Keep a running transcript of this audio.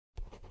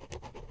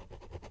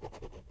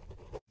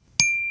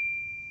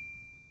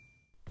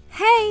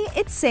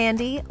it's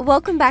Sandy.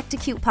 Welcome back to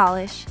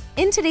CutePolish.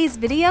 In today's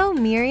video,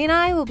 Miri and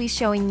I will be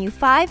showing you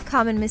 5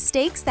 common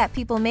mistakes that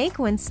people make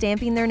when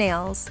stamping their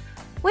nails.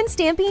 When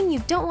stamping, you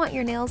don't want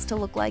your nails to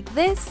look like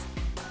this.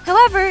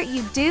 However,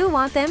 you do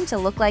want them to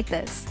look like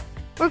this.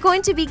 We're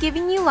going to be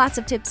giving you lots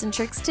of tips and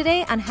tricks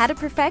today on how to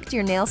perfect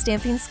your nail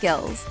stamping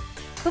skills.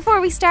 Before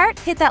we start,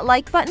 hit that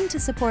like button to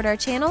support our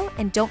channel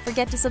and don't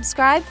forget to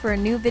subscribe for a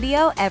new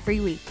video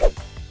every week.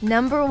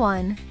 Number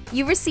 1.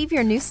 You receive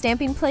your new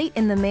stamping plate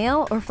in the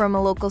mail or from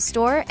a local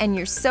store and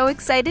you're so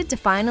excited to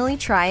finally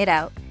try it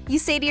out. You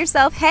say to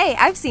yourself, hey,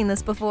 I've seen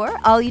this before.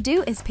 All you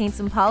do is paint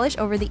some polish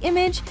over the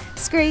image,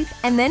 scrape,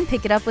 and then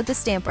pick it up with the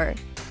stamper.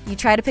 You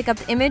try to pick up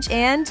the image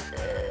and…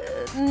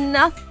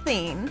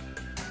 nothing.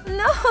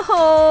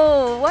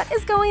 No! What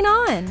is going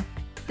on?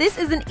 This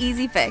is an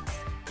easy fix.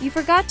 You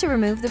forgot to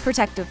remove the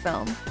protective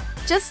film.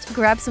 Just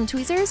grab some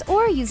tweezers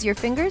or use your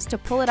fingers to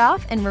pull it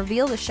off and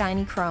reveal the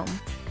shiny chrome.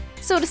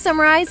 So to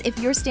summarize, if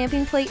your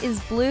stamping plate is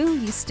blue,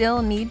 you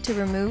still need to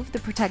remove the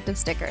protective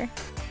sticker.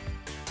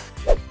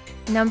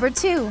 Number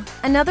 2.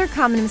 Another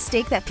common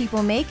mistake that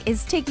people make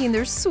is taking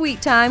their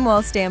sweet time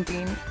while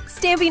stamping.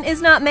 Stamping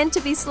is not meant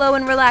to be slow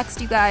and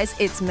relaxed, you guys.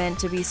 It's meant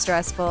to be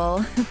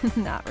stressful.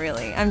 Not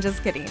really, I'm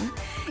just kidding.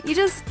 You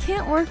just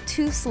can't work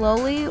too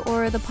slowly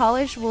or the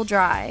polish will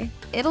dry.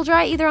 It'll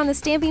dry either on the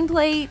stamping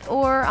plate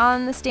or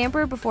on the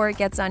stamper before it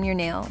gets on your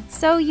nail.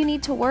 So you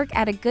need to work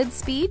at a good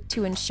speed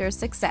to ensure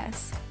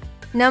success.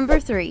 Number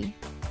 3.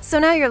 So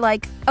now you're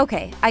like,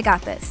 okay, I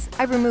got this.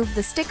 I removed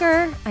the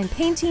sticker, I'm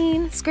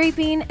painting,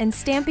 scraping, and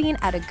stamping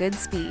at a good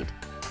speed.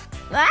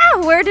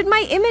 Where did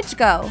my image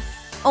go?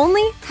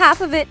 Only half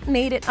of it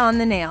made it on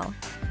the nail.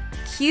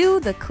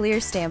 Cue the clear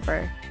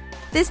stamper.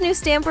 This new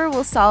stamper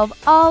will solve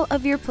all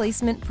of your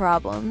placement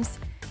problems.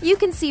 You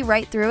can see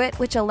right through it,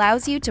 which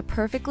allows you to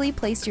perfectly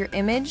place your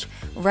image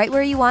right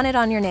where you want it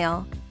on your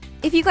nail.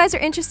 If you guys are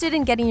interested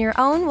in getting your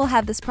own, we'll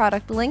have this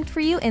product linked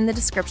for you in the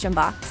description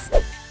box.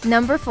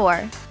 Number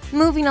 4.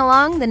 Moving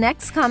along, the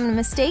next common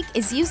mistake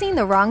is using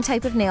the wrong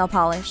type of nail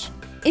polish.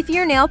 If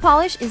your nail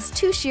polish is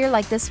too sheer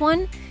like this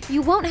one,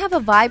 you won't have a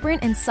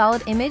vibrant and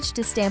solid image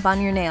to stamp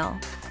on your nail.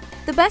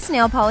 The best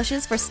nail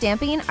polishes for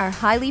stamping are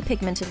highly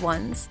pigmented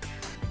ones.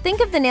 Think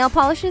of the nail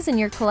polishes in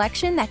your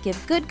collection that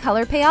give good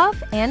color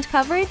payoff and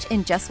coverage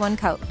in just one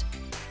coat.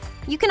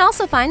 You can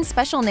also find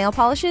special nail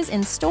polishes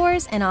in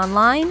stores and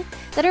online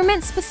that are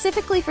meant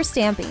specifically for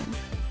stamping.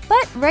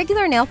 But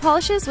regular nail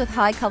polishes with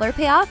high color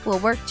payoff will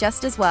work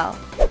just as well.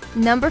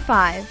 Number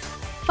 5.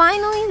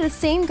 Finally, the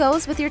same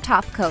goes with your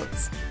top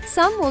coats.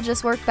 Some will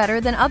just work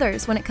better than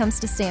others when it comes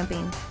to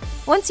stamping.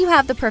 Once you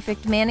have the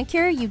perfect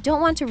manicure, you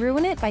don't want to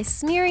ruin it by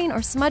smearing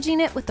or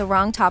smudging it with the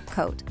wrong top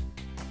coat.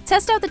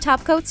 Test out the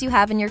top coats you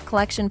have in your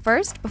collection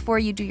first before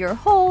you do your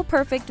whole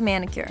perfect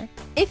manicure.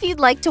 If you'd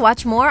like to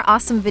watch more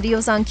awesome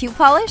videos on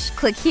CutePolish,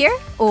 click here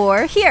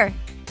or here.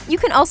 You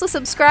can also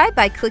subscribe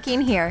by clicking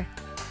here.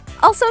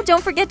 Also,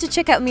 don't forget to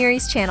check out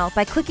Miri's channel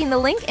by clicking the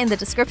link in the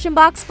description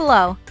box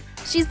below.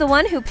 She's the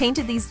one who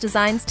painted these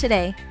designs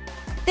today.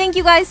 Thank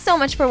you guys so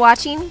much for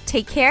watching,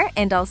 take care,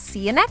 and I'll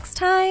see you next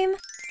time!